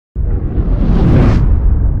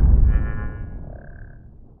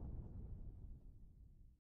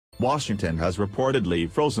Washington has reportedly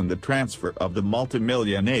frozen the transfer of the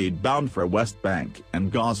multimillion aid bound for West Bank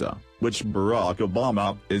and Gaza, which Barack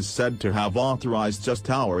Obama is said to have authorized just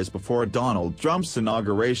hours before Donald Trump's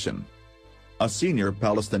inauguration. A senior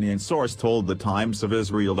Palestinian source told the Times of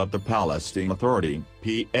Israel that the Palestine Authority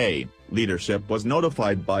 (PA) leadership was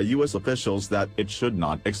notified by U.S. officials that it should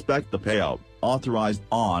not expect the payout, authorized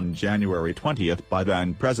on January 20 by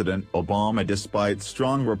then-President Obama despite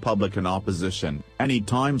strong Republican opposition,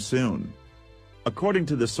 anytime soon. According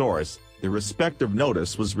to the source, the respective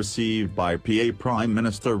notice was received by PA Prime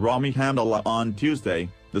Minister Rami Hamdallah on Tuesday,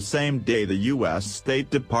 the same day the U.S. State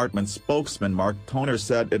Department spokesman Mark Toner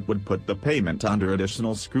said it would put the payment under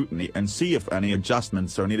additional scrutiny and see if any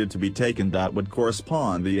adjustments are needed to be taken that would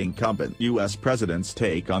correspond the incumbent U.S. president's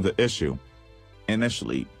take on the issue.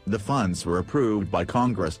 Initially, the funds were approved by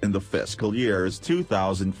Congress in the fiscal years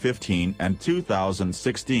 2015 and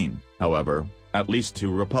 2016, however, at least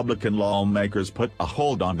two Republican lawmakers put a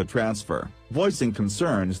hold on the transfer, voicing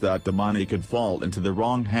concerns that the money could fall into the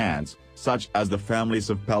wrong hands, such as the families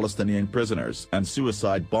of Palestinian prisoners and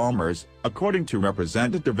suicide bombers, according to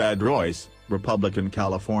Representative Ed Royce, Republican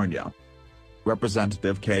California.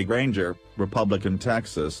 Representative Kay Granger, Republican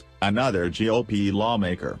Texas, another GOP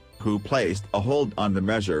lawmaker, who placed a hold on the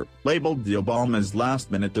measure, labeled the Obama's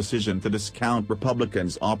last-minute decision to discount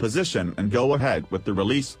Republicans' opposition and go ahead with the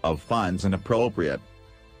release of funds inappropriate.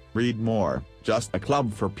 Read more. Just a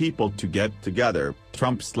club for people to get together,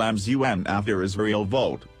 Trump slams UN after Israel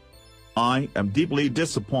vote. I am deeply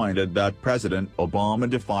disappointed that President Obama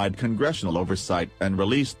defied congressional oversight and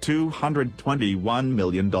released $221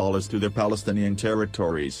 million to the Palestinian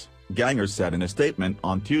territories, Ganger said in a statement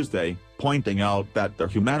on Tuesday, pointing out that the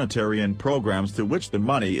humanitarian programs to which the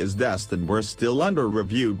money is destined were still under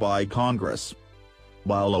review by Congress.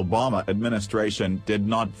 While Obama administration did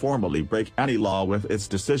not formally break any law with its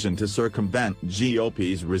decision to circumvent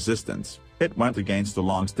GOP's resistance, it went against the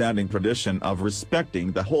long-standing tradition of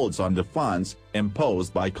respecting the holds on the funds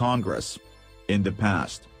imposed by Congress. In the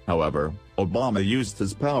past, however, Obama used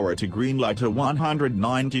his power to greenlight a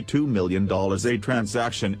 $192 million aid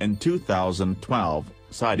transaction in 2012,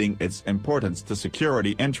 citing its importance to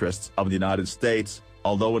security interests of the United States,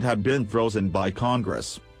 although it had been frozen by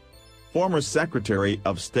Congress. Former Secretary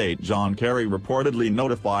of State John Kerry reportedly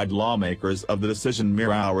notified lawmakers of the decision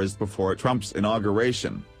mere hours before Trump's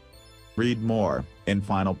inauguration. Read more. In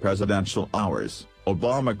final presidential hours,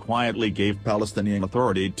 Obama quietly gave Palestinian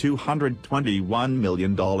Authority $221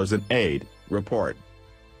 million in aid, report.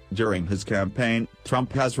 During his campaign,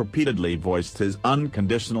 Trump has repeatedly voiced his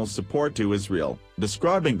unconditional support to Israel,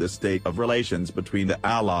 describing the state of relations between the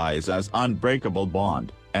allies as unbreakable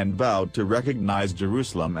bond, and vowed to recognize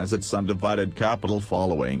Jerusalem as its undivided capital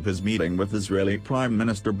following his meeting with Israeli Prime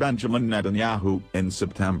Minister Benjamin Netanyahu in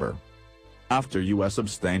September. After U.S.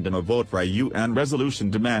 abstained in a vote for a UN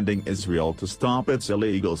resolution demanding Israel to stop its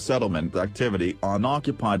illegal settlement activity on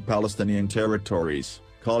occupied Palestinian territories,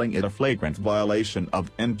 calling it a flagrant violation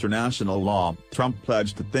of international law, Trump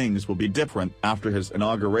pledged that things will be different after his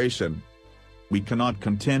inauguration. We cannot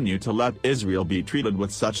continue to let Israel be treated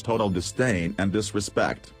with such total disdain and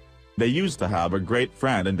disrespect. They used to have a great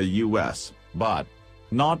friend in the U.S., but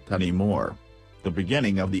not anymore. The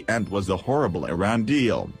beginning of the end was the horrible Iran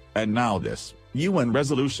deal, and now this UN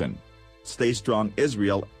resolution. Stay strong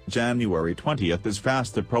Israel. January 20 is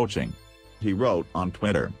fast approaching, he wrote on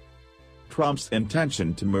Twitter. Trump's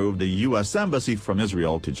intention to move the U.S. Embassy from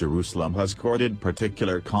Israel to Jerusalem has courted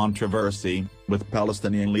particular controversy, with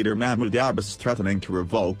Palestinian leader Mahmoud Abbas threatening to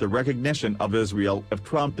revoke the recognition of Israel if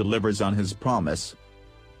Trump delivers on his promise.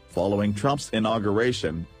 Following Trump's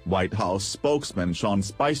inauguration, White House spokesman Sean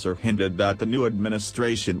Spicer hinted that the new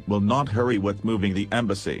administration will not hurry with moving the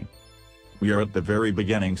embassy. We are at the very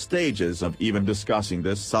beginning stages of even discussing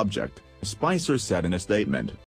this subject, Spicer said in a statement.